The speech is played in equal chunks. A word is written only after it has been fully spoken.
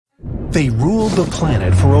They ruled the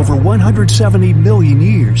planet for over 170 million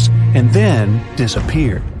years and then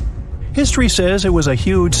disappeared. History says it was a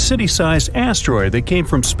huge city-sized asteroid that came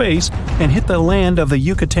from space and hit the land of the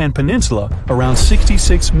Yucatan Peninsula around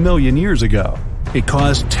 66 million years ago. It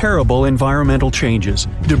caused terrible environmental changes,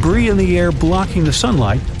 debris in the air blocking the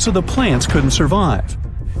sunlight so the plants couldn't survive.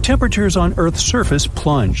 Temperatures on Earth's surface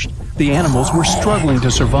plunged. The animals were struggling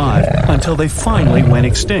to survive until they finally went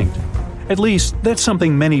extinct. At least, that's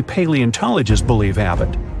something many paleontologists believe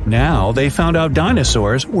happened. Now, they found out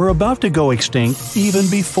dinosaurs were about to go extinct even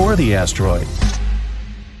before the asteroid.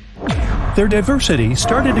 Their diversity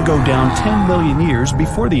started to go down 10 million years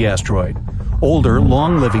before the asteroid. Older,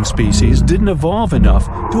 long-living species didn't evolve enough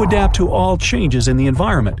to adapt to all changes in the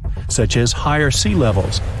environment, such as higher sea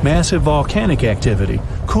levels, massive volcanic activity,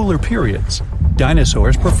 cooler periods.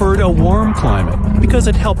 Dinosaurs preferred a warm climate because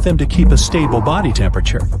it helped them to keep a stable body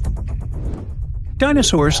temperature.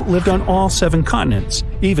 Dinosaurs lived on all 7 continents,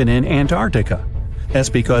 even in Antarctica.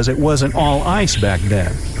 That's because it wasn't all ice back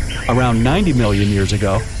then. Around 90 million years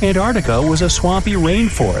ago, Antarctica was a swampy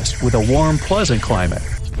rainforest with a warm, pleasant climate.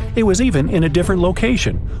 It was even in a different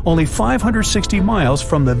location, only 560 miles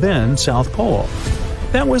from the then South Pole.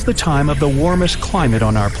 That was the time of the warmest climate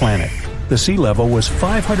on our planet. The sea level was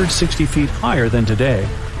 560 feet higher than today,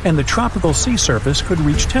 and the tropical sea surface could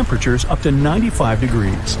reach temperatures up to 95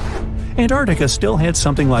 degrees. Antarctica still had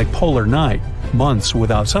something like polar night, months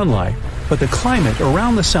without sunlight, but the climate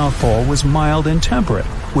around the South Pole was mild and temperate,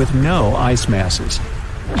 with no ice masses.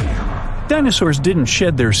 Dinosaurs didn't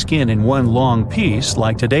shed their skin in one long piece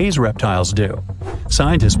like today's reptiles do.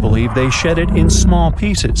 Scientists believe they shed it in small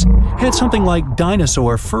pieces, had something like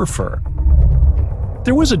dinosaur fur.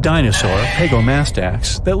 There was a dinosaur,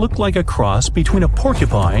 Pagomastax, that looked like a cross between a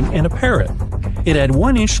porcupine and a parrot. It had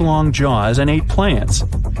 1-inch long jaws and ate plants.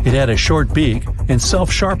 It had a short beak and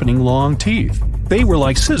self-sharpening long teeth. They were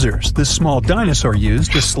like scissors this small dinosaur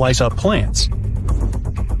used to slice up plants.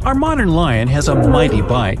 Our modern lion has a mighty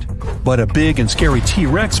bite, but a big and scary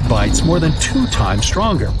T-Rex bites more than 2 times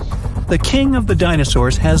stronger. The king of the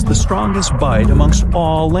dinosaurs has the strongest bite amongst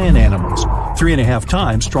all land animals, 3.5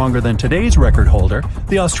 times stronger than today's record holder,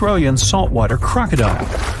 the Australian saltwater crocodile.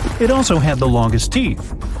 It also had the longest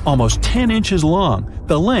teeth, almost 10 inches long,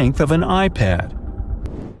 the length of an iPad.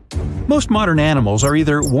 Most modern animals are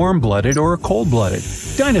either warm-blooded or cold-blooded.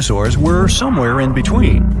 Dinosaurs were somewhere in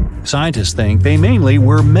between. Scientists think they mainly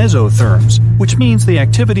were mesotherms, which means the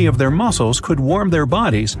activity of their muscles could warm their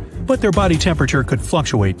bodies, but their body temperature could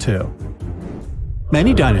fluctuate too.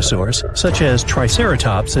 Many dinosaurs, such as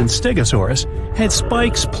Triceratops and Stegosaurus, had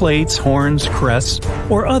spikes, plates, horns, crests,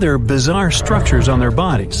 or other bizarre structures on their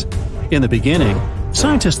bodies. In the beginning,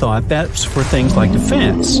 scientists thought that's for things like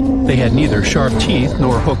defense. They had neither sharp teeth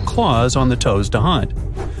nor hooked claws on the toes to hunt.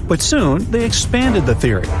 But soon, they expanded the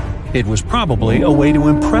theory. It was probably a way to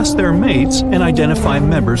impress their mates and identify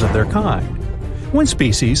members of their kind. One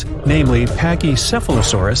species, namely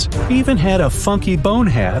Pachycephalosaurus, even had a funky bone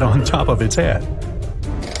hat on top of its head.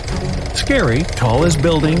 Scary, tall as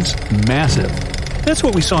buildings, massive. That's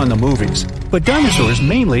what we saw in the movies, but dinosaurs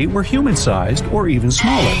mainly were human-sized or even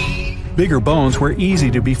smaller. Bigger bones were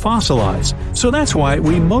easy to be fossilized, so that's why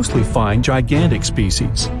we mostly find gigantic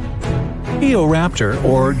species. Eoraptor,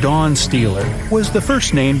 or dawn stealer, was the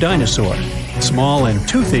first named dinosaur. Small and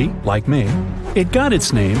toothy, like me, it got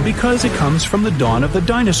its name because it comes from the dawn of the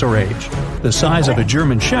dinosaur age, the size of a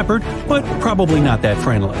German shepherd, but probably not that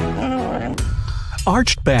friendly.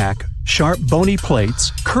 Arched back, sharp bony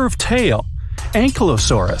plates, curved tail.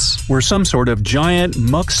 Ankylosaurus were some sort of giant,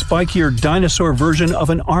 much-spikier dinosaur version of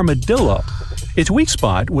an armadillo. Its weak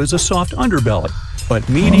spot was a soft underbelly, but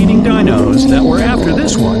meat-eating dinos that were after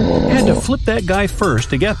this one had to flip that guy first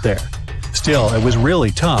to get there. Still, it was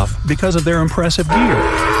really tough because of their impressive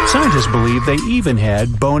gear. Scientists believe they even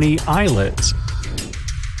had bony eyelids.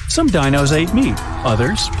 Some dinos ate meat,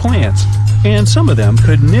 others plants, and some of them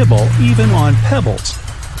could nibble even on pebbles.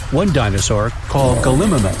 One dinosaur, called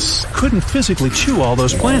Gallimimus, couldn't physically chew all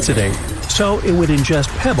those plants it ate, so it would ingest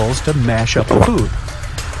pebbles to mash up the food.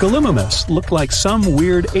 Gallimimus looked like some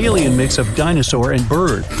weird alien mix of dinosaur and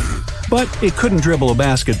bird. But it couldn't dribble a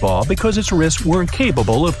basketball because its wrists weren't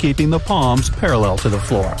capable of keeping the palms parallel to the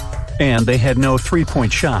floor. And they had no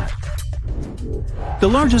three-point shot. The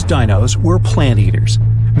largest dinos were plant eaters.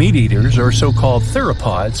 Meat eaters, or so-called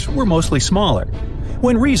theropods, were mostly smaller.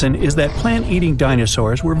 One reason is that plant-eating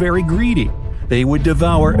dinosaurs were very greedy. They would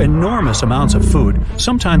devour enormous amounts of food,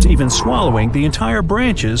 sometimes even swallowing the entire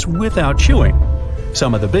branches without chewing.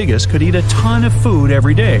 Some of the biggest could eat a ton of food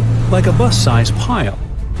every day, like a bus-sized pile.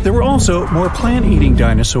 There were also more plant-eating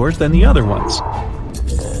dinosaurs than the other ones.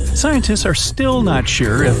 Scientists are still not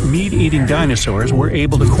sure if meat-eating dinosaurs were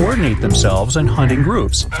able to coordinate themselves in hunting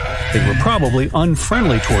groups. They were probably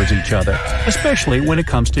unfriendly towards each other, especially when it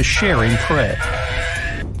comes to sharing prey.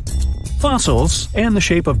 Fossils and the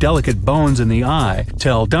shape of delicate bones in the eye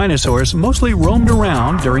tell dinosaurs mostly roamed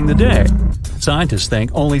around during the day. Scientists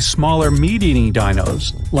think only smaller meat-eating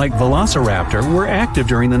dinos, like Velociraptor, were active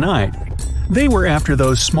during the night. They were after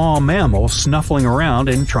those small mammals snuffling around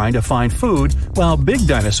and trying to find food while big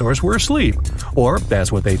dinosaurs were asleep, or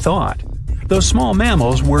that's what they thought. Those small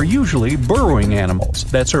mammals were usually burrowing animals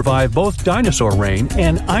that survived both dinosaur reign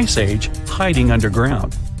and ice age hiding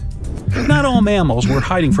underground. Not all mammals were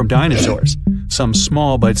hiding from dinosaurs. Some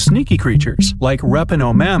small but sneaky creatures, like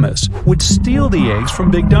Reptinomammus, would steal the eggs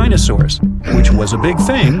from big dinosaurs, which was a big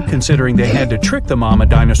thing considering they had to trick the mama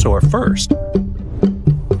dinosaur first.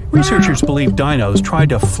 Researchers believe dinos tried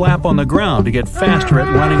to flap on the ground to get faster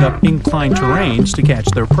at running up inclined terrains to catch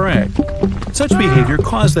their prey. Such behavior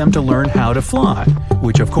caused them to learn how to fly,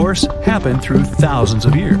 which of course happened through thousands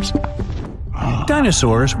of years.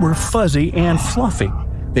 Dinosaurs were fuzzy and fluffy.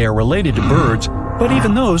 They are related to birds, but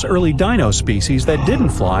even those early dino species that didn't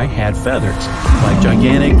fly had feathers, like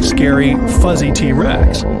gigantic, scary, fuzzy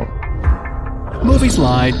T-Rex. Movies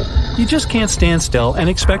lied. You just can't stand still and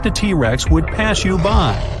expect a T-Rex would pass you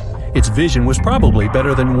by. Its vision was probably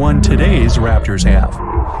better than one today's raptors have.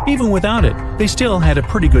 Even without it, they still had a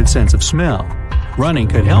pretty good sense of smell. Running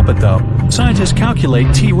could help it though. Scientists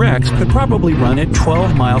calculate T-Rex could probably run at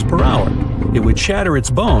 12 miles per hour. It would shatter its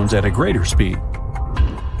bones at a greater speed.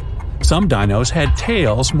 Some dinos had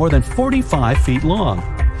tails more than 45 feet long.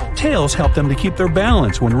 Tails helped them to keep their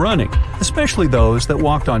balance when running, especially those that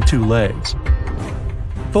walked on two legs.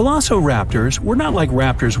 Velociraptors were not like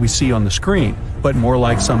raptors we see on the screen, but more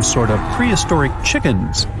like some sort of prehistoric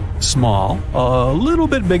chickens. Small, a little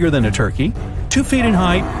bit bigger than a turkey, 2 feet in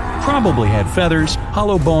height, probably had feathers,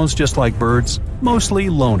 hollow bones just like birds, mostly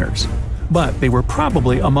loners. But they were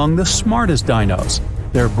probably among the smartest dinos.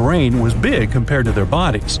 Their brain was big compared to their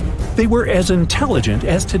bodies. They were as intelligent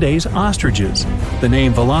as today's ostriches. The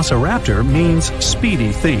name Velociraptor means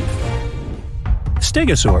speedy thief.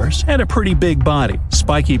 Stegosaurs had a pretty big body,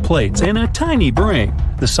 spiky plates, and a tiny brain,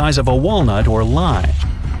 the size of a walnut or lime.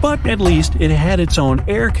 But at least it had its own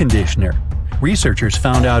air conditioner. Researchers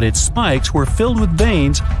found out its spikes were filled with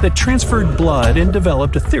veins that transferred blood and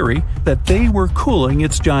developed a theory that they were cooling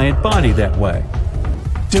its giant body that way.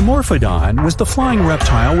 Dimorphodon was the flying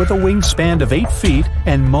reptile with a wingspan of 8 feet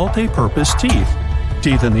and multi-purpose teeth.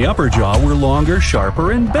 Teeth in the upper jaw were longer,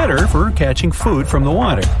 sharper, and better for catching food from the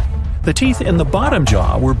water. The teeth in the bottom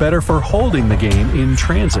jaw were better for holding the game in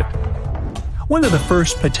transit. One of the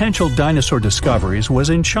first potential dinosaur discoveries was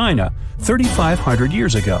in China 3,500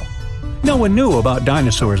 years ago. No one knew about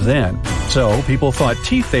dinosaurs then, so people thought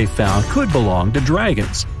teeth they found could belong to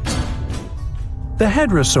dragons. The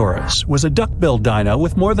Hadrosaurus was a duck-billed dino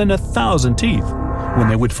with more than 1,000 teeth. When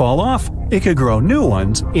they would fall off, it could grow new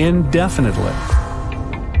ones indefinitely.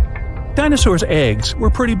 Dinosaurs' eggs were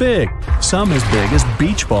pretty big, some as big as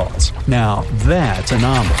beach balls. Now that's a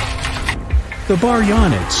number. The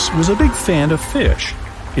Baryonyx was a big fan of fish.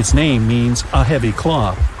 Its name means a heavy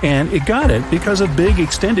claw, and it got it because of big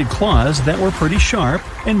extended claws that were pretty sharp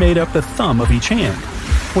and made up the thumb of each hand.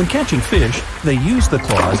 When catching fish, they used the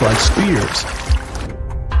claws like spears.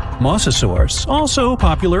 Mosasaurus, also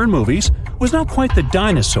popular in movies, was not quite the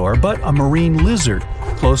dinosaur but a marine lizard,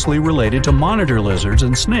 closely related to monitor lizards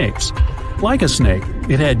and snakes. Like a snake,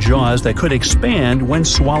 it had jaws that could expand when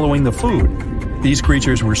swallowing the food. These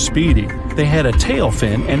creatures were speedy. They had a tail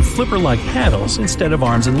fin and flipper-like paddles instead of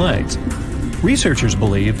arms and legs. Researchers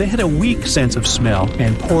believe they had a weak sense of smell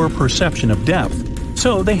and poor perception of depth,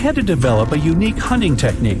 so they had to develop a unique hunting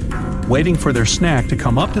technique, waiting for their snack to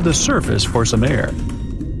come up to the surface for some air.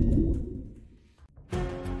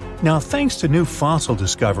 Now, thanks to new fossil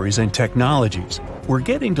discoveries and technologies, we're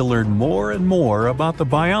getting to learn more and more about the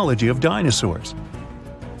biology of dinosaurs.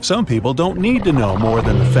 Some people don't need to know more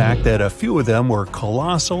than the fact that a few of them were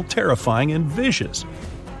colossal, terrifying, and vicious.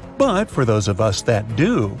 But for those of us that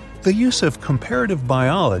do, the use of comparative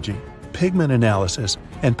biology, pigment analysis,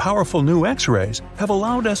 and powerful new X-rays have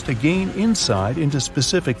allowed us to gain insight into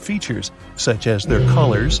specific features, such as their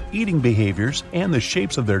colors, eating behaviors, and the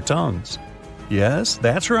shapes of their tongues. Yes,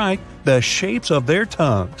 that's right, the shapes of their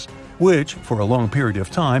tongues, which, for a long period of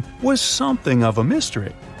time, was something of a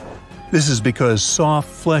mystery. This is because soft,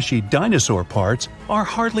 fleshy dinosaur parts are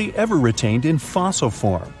hardly ever retained in fossil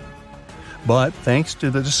form. But thanks to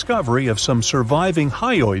the discovery of some surviving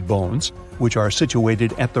hyoid bones, which are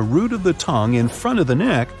situated at the root of the tongue in front of the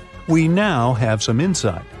neck, we now have some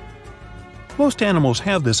insight. Most animals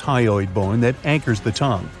have this hyoid bone that anchors the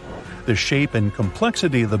tongue. The shape and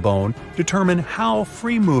complexity of the bone determine how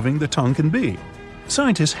free-moving the tongue can be.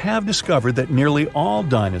 Scientists have discovered that nearly all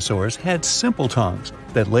dinosaurs had simple tongues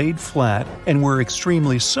that laid flat and were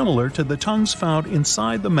extremely similar to the tongues found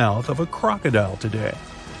inside the mouth of a crocodile today.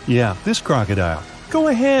 Yeah, this crocodile. Go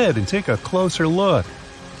ahead and take a closer look.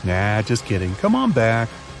 Nah, just kidding. Come on back.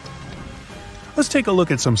 Let's take a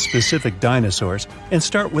look at some specific dinosaurs and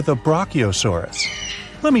start with the Brachiosaurus.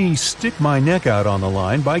 Let me stick my neck out on the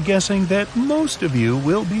line by guessing that most of you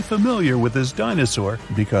will be familiar with this dinosaur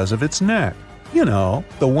because of its neck. You know,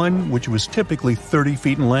 the one which was typically 30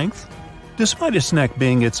 feet in length. Despite its neck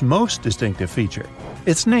being its most distinctive feature,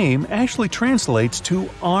 its name actually translates to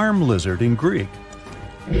arm lizard in Greek.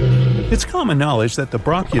 It's common knowledge that the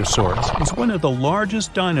Brachiosaurus is one of the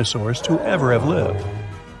largest dinosaurs to ever have lived.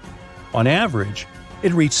 On average,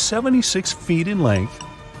 it reached 76 feet in length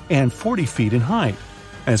and 40 feet in height.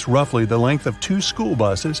 That's roughly the length of 2 school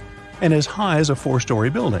buses and as high as a 4-story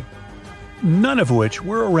building. None of which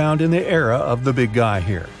were around in the era of the big guy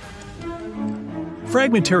here.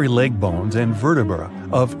 Fragmentary leg bones and vertebra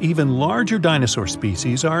of even larger dinosaur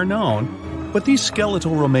species are known, but these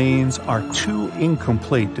skeletal remains are too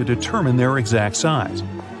incomplete to determine their exact size.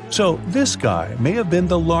 So this guy may have been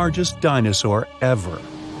the largest dinosaur ever.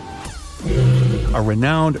 A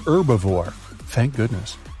renowned herbivore, thank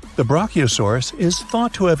goodness. The Brachiosaurus is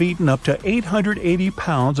thought to have eaten up to 880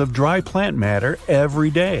 pounds of dry plant matter every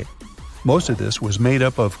day. Most of this was made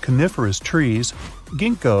up of coniferous trees,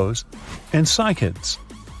 ginkgos, and cycads.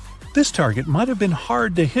 This target might have been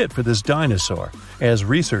hard to hit for this dinosaur, as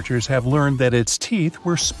researchers have learned that its teeth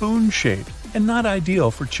were spoon-shaped and not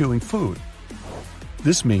ideal for chewing food.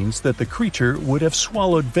 This means that the creature would have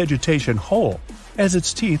swallowed vegetation whole, as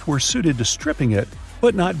its teeth were suited to stripping it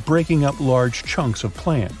but not breaking up large chunks of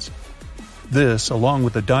plants. This, along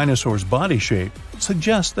with the dinosaur's body shape,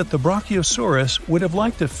 suggests that the Brachiosaurus would have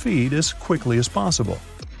liked to feed as quickly as possible.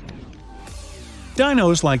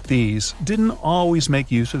 Dinos like these didn't always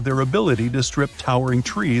make use of their ability to strip towering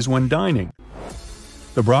trees when dining.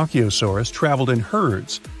 The Brachiosaurus traveled in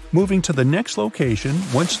herds, moving to the next location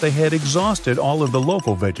once they had exhausted all of the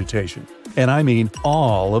local vegetation. And I mean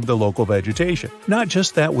all of the local vegetation, not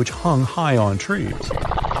just that which hung high on trees.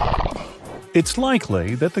 It's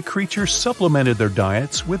likely that the creatures supplemented their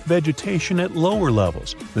diets with vegetation at lower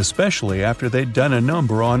levels, especially after they'd done a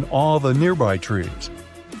number on all the nearby trees.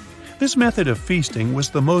 This method of feasting was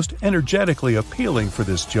the most energetically appealing for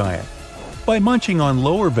this giant. By munching on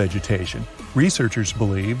lower vegetation, researchers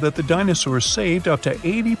believe that the dinosaurs saved up to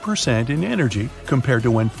 80% in energy compared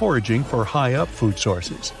to when foraging for high-up food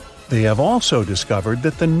sources. They have also discovered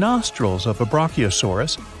that the nostrils of a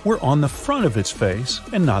Brachiosaurus were on the front of its face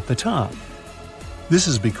and not the top. This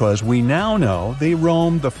is because we now know they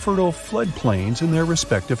roamed the fertile floodplains in their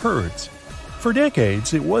respective herds. For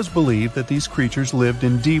decades, it was believed that these creatures lived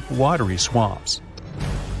in deep, watery swamps.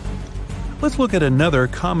 Let's look at another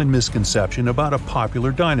common misconception about a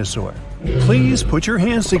popular dinosaur. Please put your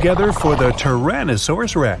hands together for the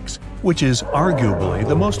Tyrannosaurus rex, which is arguably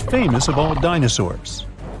the most famous of all dinosaurs.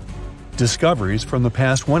 Discoveries from the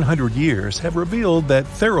past 100 years have revealed that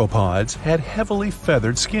theropods had heavily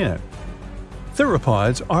feathered skin.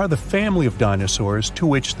 Theropods are the family of dinosaurs to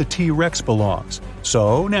which the T-Rex belongs,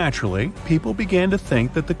 so naturally, people began to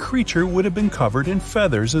think that the creature would have been covered in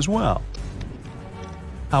feathers as well.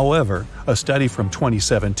 However, a study from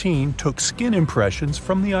 2017 took skin impressions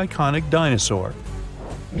from the iconic dinosaur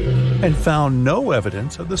and found no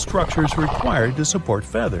evidence of the structures required to support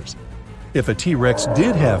feathers. If a T-Rex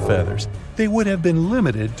did have feathers, they would have been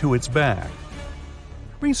limited to its back.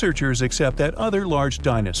 Researchers accept that other large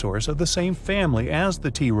dinosaurs of the same family as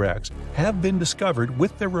the T-Rex have been discovered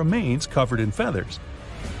with their remains covered in feathers.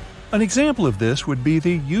 An example of this would be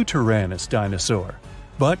the Yutyrannus dinosaur.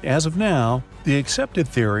 But as of now, the accepted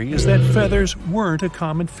theory is that feathers weren't a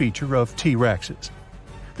common feature of T-Rexes.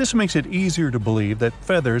 This makes it easier to believe that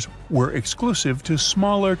feathers were exclusive to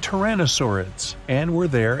smaller tyrannosaurids and were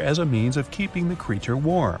there as a means of keeping the creature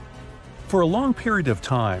warm. For a long period of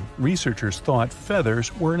time, researchers thought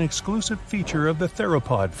feathers were an exclusive feature of the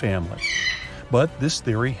theropod family. But this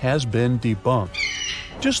theory has been debunked.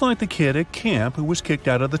 Just like the kid at camp who was kicked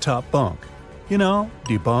out of the top bunk. You know,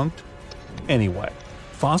 debunked. Anyway,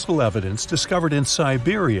 fossil evidence discovered in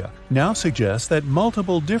Siberia now suggests that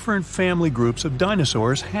multiple different family groups of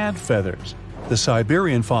dinosaurs had feathers. The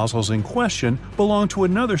Siberian fossils in question belong to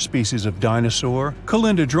another species of dinosaur,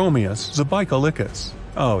 Calindrodromeus zebucolicus.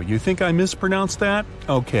 Oh, you think I mispronounced that?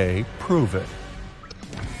 Okay, prove it.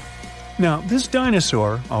 Now, this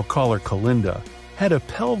dinosaur, I'll call her Calinda, had a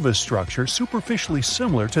pelvis structure superficially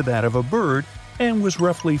similar to that of a bird and was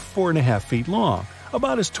roughly 4.5 feet long,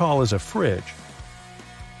 about as tall as a fridge.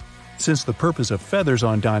 Since the purpose of feathers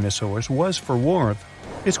on dinosaurs was for warmth,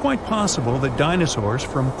 it's quite possible that dinosaurs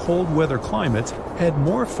from cold weather climates had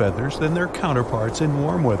more feathers than their counterparts in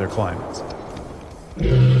warm weather climates.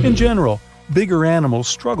 In general, bigger animals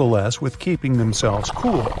struggle less with keeping themselves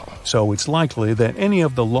cool, so it's likely that any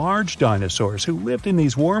of the large dinosaurs who lived in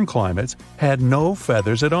these warm climates had no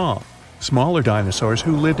feathers at all. Smaller dinosaurs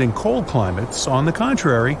who lived in cold climates, on the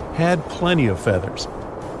contrary, had plenty of feathers.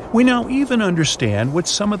 We now even understand what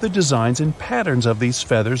some of the designs and patterns of these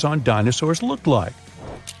feathers on dinosaurs looked like,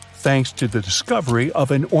 thanks to the discovery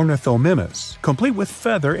of an ornithomimus, complete with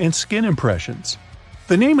feather and skin impressions.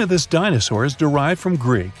 The name of this dinosaur is derived from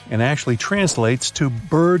Greek and actually translates to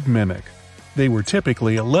bird mimic. They were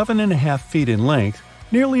typically 11.5 feet in length,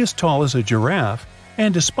 nearly as tall as a giraffe,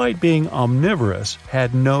 and despite being omnivorous,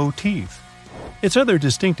 had no teeth. Its other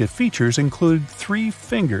distinctive features include 3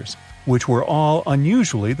 fingers, which were all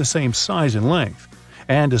unusually the same size and length,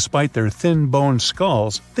 and despite their thin-boned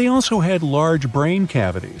skulls, they also had large brain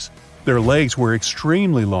cavities. Their legs were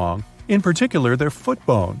extremely long, in particular their foot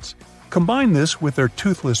bones. Combine this with their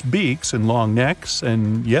toothless beaks and long necks,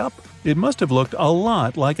 and yep, it must have looked a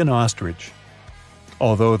lot like an ostrich.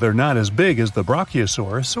 Although they're not as big as the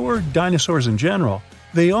Brachiosaurus or dinosaurs in general,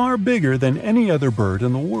 they are bigger than any other bird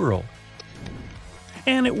in the world.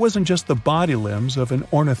 And it wasn't just the body limbs of an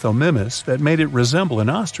ornithomimus that made it resemble an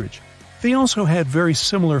ostrich. They also had very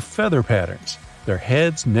similar feather patterns. Their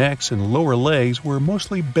heads, necks, and lower legs were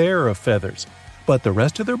mostly bare of feathers, but the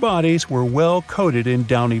rest of their bodies were well coated in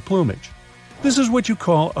downy plumage. This is what you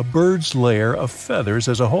call a bird's layer of feathers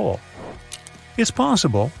as a whole. It's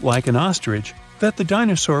possible, like an ostrich, that the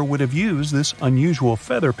dinosaur would have used this unusual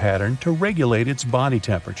feather pattern to regulate its body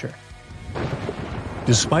temperature.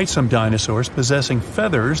 Despite some dinosaurs possessing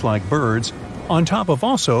feathers like birds, on top of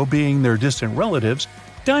also being their distant relatives,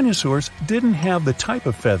 dinosaurs didn't have the type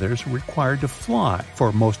of feathers required to fly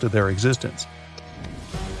for most of their existence.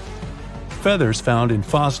 Feathers found in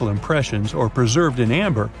fossil impressions or preserved in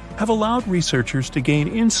amber have allowed researchers to gain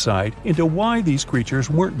insight into why these creatures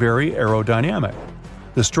weren't very aerodynamic.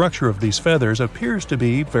 The structure of these feathers appears to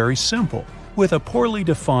be very simple, with a poorly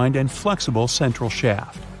defined and flexible central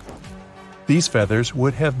shaft. These feathers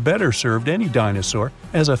would have better served any dinosaur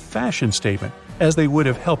as a fashion statement, as they would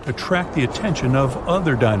have helped attract the attention of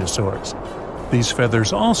other dinosaurs. These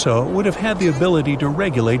feathers also would have had the ability to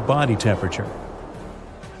regulate body temperature.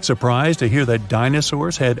 Surprised to hear that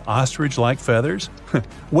dinosaurs had ostrich-like feathers?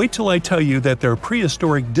 Wait till I tell you that their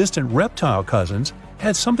prehistoric distant reptile cousins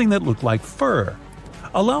had something that looked like fur.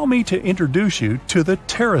 Allow me to introduce you to the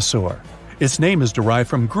pterosaur. Its name is derived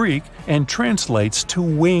from Greek and translates to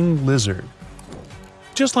winged lizard.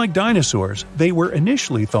 Just like dinosaurs, they were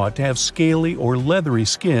initially thought to have scaly or leathery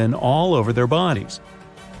skin all over their bodies.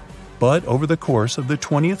 But over the course of the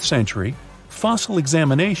 20th century, fossil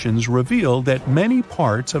examinations revealed that many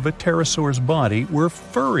parts of a pterosaur's body were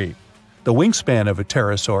furry. The wingspan of a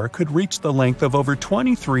pterosaur could reach the length of over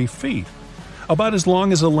 23 feet, about as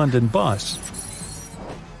long as a London bus.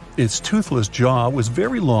 Its toothless jaw was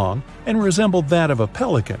very long and resembled that of a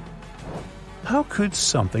pelican. How could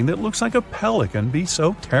something that looks like a pelican be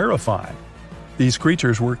so terrifying? These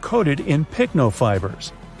creatures were coated in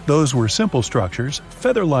pycnofibers. Those were simple structures,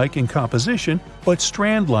 feather-like in composition, but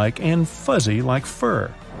strand-like and fuzzy like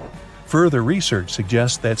fur. Further research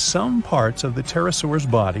suggests that some parts of the pterosaur's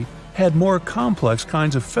body had more complex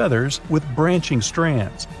kinds of feathers with branching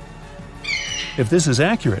strands. If this is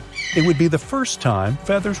accurate, it would be the first time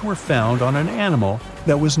feathers were found on an animal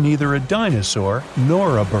that was neither a dinosaur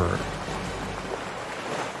nor a bird.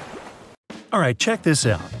 Alright, check this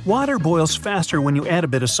out. Water boils faster when you add a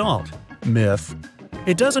bit of salt. Myth.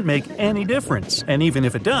 It doesn't make any difference, and even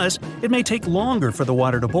if it does, it may take longer for the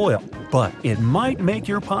water to boil. But it might make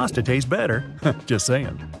your pasta taste better. Just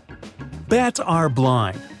saying. Bats are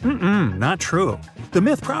blind. Not true. The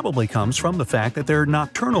myth probably comes from the fact that they're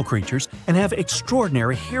nocturnal creatures and have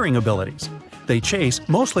extraordinary hearing abilities. They chase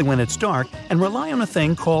mostly when it's dark and rely on a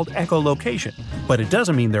thing called echolocation, but it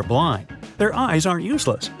doesn't mean they're blind. Their eyes aren't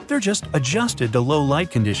useless, they're just adjusted to low light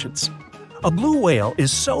conditions. A blue whale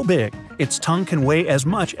is so big, its tongue can weigh as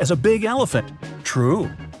much as a big elephant. True.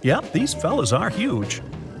 Yep, these fellas are huge.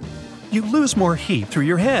 You lose more heat through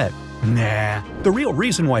your head. Nah, the real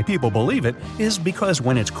reason why people believe it is because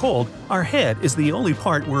when it's cold, our head is the only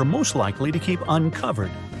part we're most likely to keep uncovered.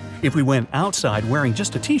 If we went outside wearing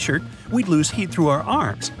just a t-shirt, we'd lose heat through our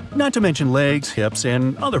arms, not to mention legs, hips,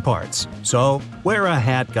 and other parts. So, wear a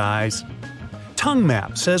hat, guys. Tongue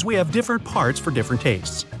map says we have different parts for different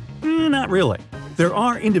tastes. Not really. There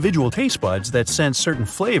are individual taste buds that sense certain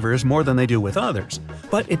flavors more than they do with others,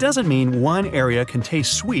 but it doesn't mean one area can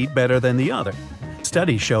taste sweet better than the other.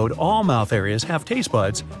 Studies showed all mouth areas have taste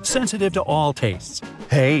buds sensitive to all tastes.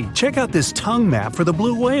 Hey, check out this tongue map for the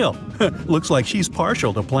blue whale. Looks like she's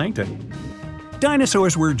partial to plankton.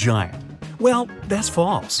 Dinosaurs were giant. Well, that's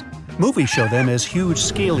false. Movies show them as huge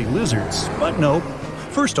scaly lizards, but nope.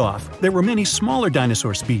 First off, there were many smaller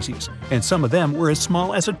dinosaur species, and some of them were as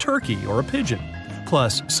small as a turkey or a pigeon.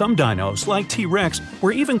 Plus, some dinos, like T-Rex,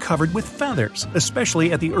 were even covered with feathers,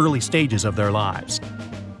 especially at the early stages of their lives.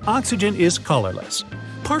 Oxygen is colorless.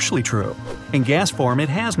 Partially true. In gas form it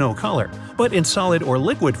has no color, but in solid or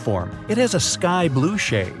liquid form it has a sky blue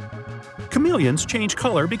shade. Chameleons change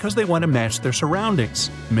color because they want to match their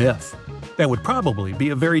surroundings. Myth. That would probably be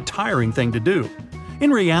a very tiring thing to do. In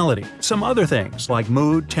reality, some other things like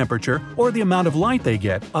mood, temperature, or the amount of light they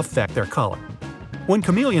get affect their color. When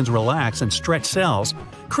chameleons relax and stretch cells,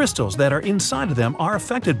 crystals that are inside of them are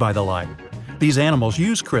affected by the light. These animals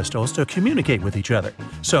use crystals to communicate with each other.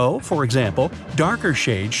 So, for example, darker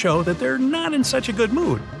shades show that they're not in such a good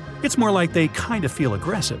mood. It's more like they kind of feel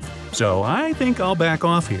aggressive. So I think I'll back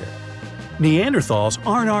off here. Neanderthals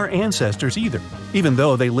aren't our ancestors either, even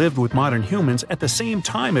though they lived with modern humans at the same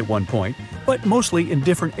time at one point, but mostly in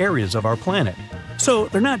different areas of our planet. So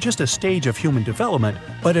they're not just a stage of human development,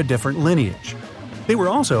 but a different lineage. They were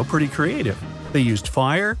also pretty creative. They used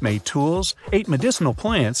fire, made tools, ate medicinal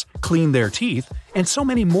plants, cleaned their teeth, and so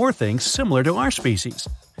many more things similar to our species.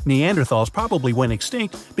 Neanderthals probably went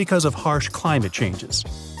extinct because of harsh climate changes.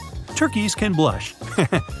 Turkeys can blush.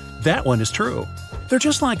 That one is true. They're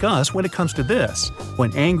just like us when it comes to this.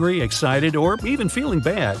 When angry, excited, or even feeling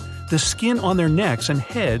bad, the skin on their necks and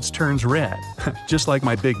heads turns red, just like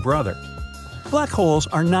my big brother. Black holes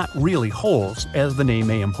are not really holes, as the name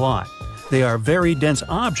may imply. They are very dense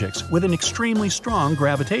objects with an extremely strong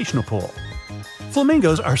gravitational pull.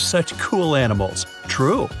 Flamingos are such cool animals.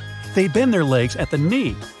 True. They bend their legs at the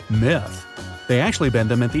knee. Myth. They actually bend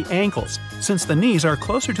them at the ankles, since the knees are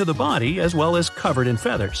closer to the body as well as covered in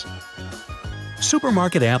feathers.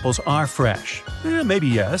 Supermarket apples are fresh. Maybe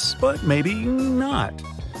yes, but maybe not.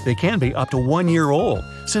 They can be up to 1 year old,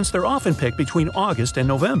 since they're often picked between August and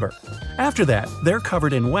November. After that, they're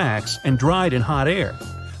covered in wax and dried in hot air.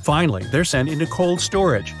 Finally, they're sent into cold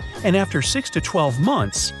storage, and after 6 to 12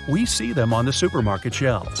 months, we see them on the supermarket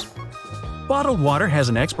shelves. Bottled water has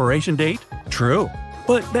an expiration date? True.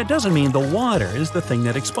 But that doesn't mean the water is the thing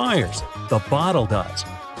that expires. The bottle does.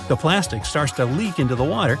 The plastic starts to leak into the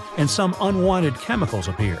water and some unwanted chemicals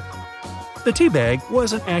appear. The tea bag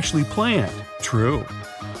wasn't actually planned. True.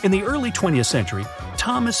 In the early 20th century,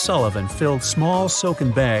 Thomas Sullivan filled small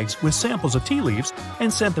silken bags with samples of tea leaves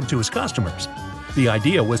and sent them to his customers. The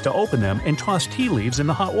idea was to open them and toss tea leaves in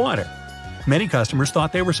the hot water. Many customers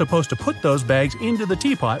thought they were supposed to put those bags into the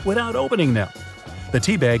teapot without opening them. The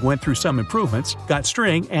tea bag went through some improvements, got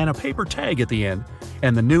string and a paper tag at the end,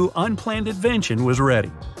 and the new unplanned invention was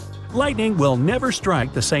ready. Lightning will never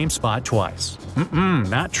strike the same spot twice.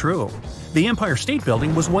 Not true. The Empire State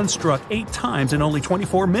Building was once struck 8 times in only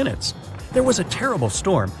 24 minutes. There was a terrible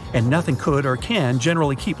storm, and nothing could or can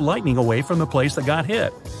generally keep lightning away from the place that got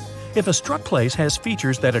hit. If a struck place has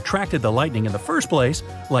features that attracted the lightning in the first place,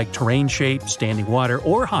 like terrain shape, standing water,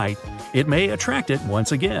 or height, it may attract it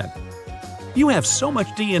once again. You have so much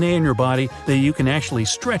DNA in your body that you can actually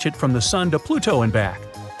stretch it from the Sun to Pluto and back.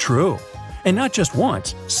 True. And not just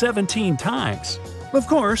once, 17 times. Of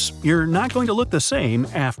course, you're not going to look the same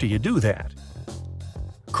after you do that.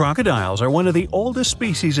 Crocodiles are one of the oldest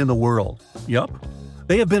species in the world. Yup.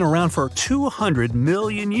 They have been around for 200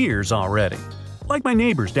 million years already. Like my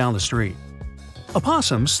neighbors down the street.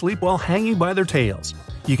 Opossums sleep while hanging by their tails.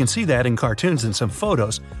 You can see that in cartoons and some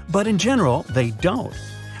photos, but in general, they don't.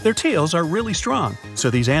 Their tails are really strong, so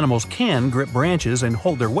these animals can grip branches and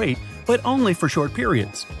hold their weight, but only for short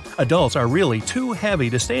periods. Adults are really too heavy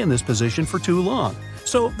to stay in this position for too long,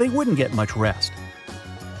 so they wouldn't get much rest.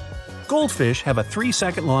 Goldfish have a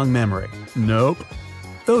 3-second-long memory. Nope.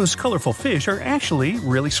 Those colorful fish are actually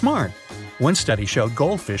really smart. One study showed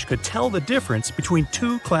goldfish could tell the difference between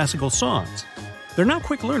 2 classical songs. They're not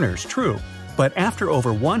quick learners, true, but after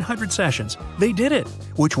over 100 sessions, they did it,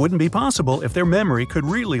 which wouldn't be possible if their memory could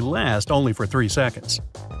really last only for 3 seconds.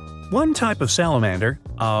 One type of salamander,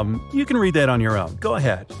 you can read that on your own, go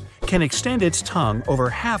ahead, can extend its tongue over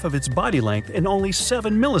half of its body length in only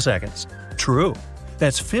 7 milliseconds. True.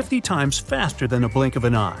 That's 50 times faster than a blink of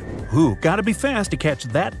an eye. Ooh, gotta be fast to catch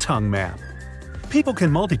that tongue map. People can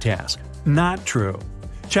multitask. Not true.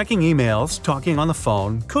 Checking emails, talking on the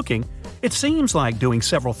phone, cooking, It seems like doing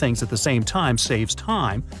several things at the same time saves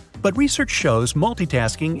time, but research shows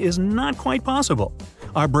multitasking is not quite possible.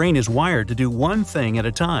 Our brain is wired to do one thing at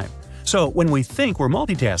a time. So when we think we're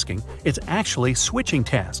multitasking, it's actually switching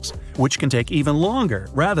tasks, which can take even longer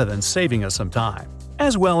rather than saving us some time,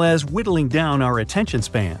 as well as whittling down our attention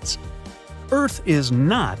spans. Earth is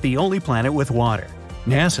not the only planet with water.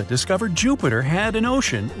 NASA discovered Jupiter had an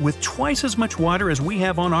ocean with twice as much water as we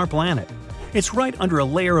have on our planet. It's right under a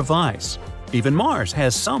layer of ice. Even Mars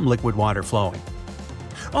has some liquid water flowing.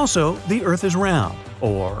 Also, the Earth is round.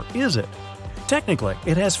 Or is it? Technically,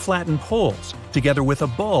 it has flattened poles, together with a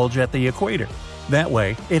bulge at the equator. That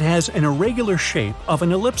way, it has an irregular shape of an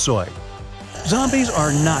ellipsoid. Zombies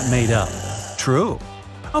are not made up. True.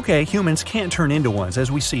 Okay, humans can't turn into ones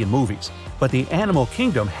as we see in movies, but the animal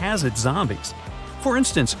kingdom has its zombies. For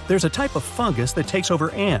instance, there's a type of fungus that takes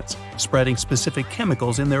over ants, spreading specific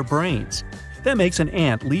chemicals in their brains. That makes an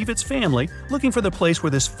ant leave its family looking for the place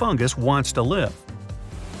where this fungus wants to live.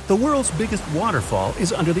 The world's biggest waterfall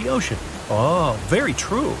is under the ocean. Oh, very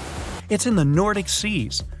true. It's in the Nordic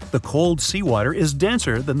seas. The cold seawater is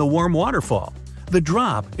denser than the warm waterfall. The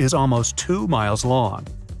drop is almost 2 miles long.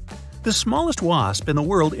 The smallest wasp in the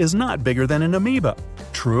world is not bigger than an amoeba.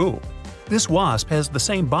 True. This wasp has the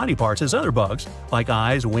same body parts as other bugs, like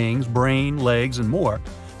eyes, wings, brain, legs, and more,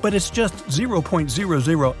 but it's just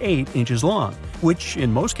 0.008 inches long, which,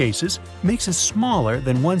 in most cases, makes it smaller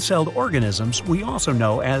than one-celled organisms we also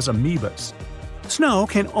know as amoebas. Snow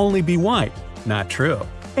can only be white. Not true.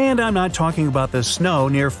 And I'm not talking about the snow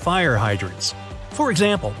near fire hydrants. For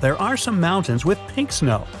example, there are some mountains with pink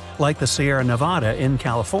snow, like the Sierra Nevada in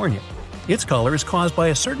California. Its color is caused by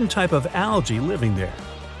a certain type of algae living there.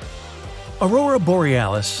 Aurora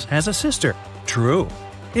borealis has a sister. True.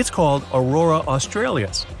 It's called Aurora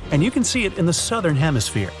australis, and you can see it in the southern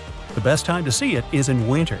hemisphere. The best time to see it is in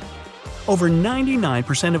winter. Over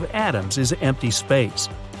 99% of atoms is empty space.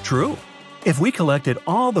 True. If we collected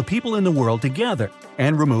all the people in the world together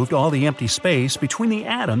and removed all the empty space between the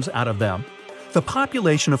atoms out of them, the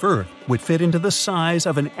population of Earth would fit into the size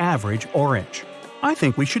of an average orange. I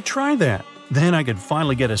think we should try that. Then I could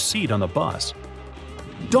finally get a seat on the bus.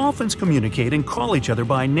 Dolphins communicate and call each other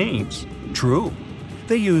by names. True.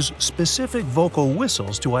 They use specific vocal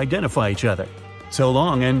whistles to identify each other. So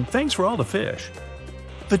long, and thanks for all the fish.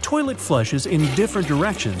 The toilet flushes in different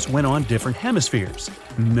directions when on different hemispheres.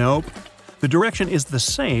 Nope. The direction is the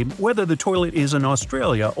same whether the toilet is in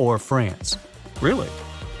Australia or France. Really?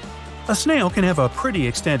 A snail can have a pretty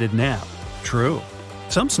extended nap. True.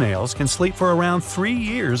 Some snails can sleep for around 3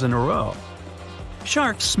 years in a row.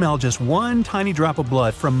 Sharks smell just one tiny drop of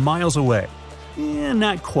blood from miles away.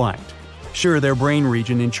 Not quite. Sure, their brain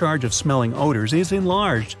region in charge of smelling odors is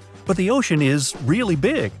enlarged, but the ocean is really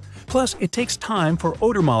big. Plus, it takes time for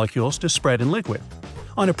odor molecules to spread in liquid.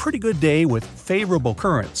 On a pretty good day with favorable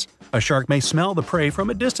currents, a shark may smell the prey from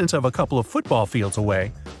a distance of a couple of football fields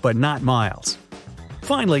away, but not miles.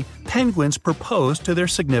 Finally, penguins propose to their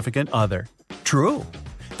significant other. True.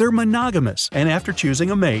 They're monogamous, and after choosing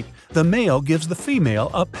a mate, the male gives the female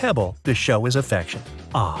a pebble to show his affection.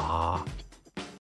 Ah.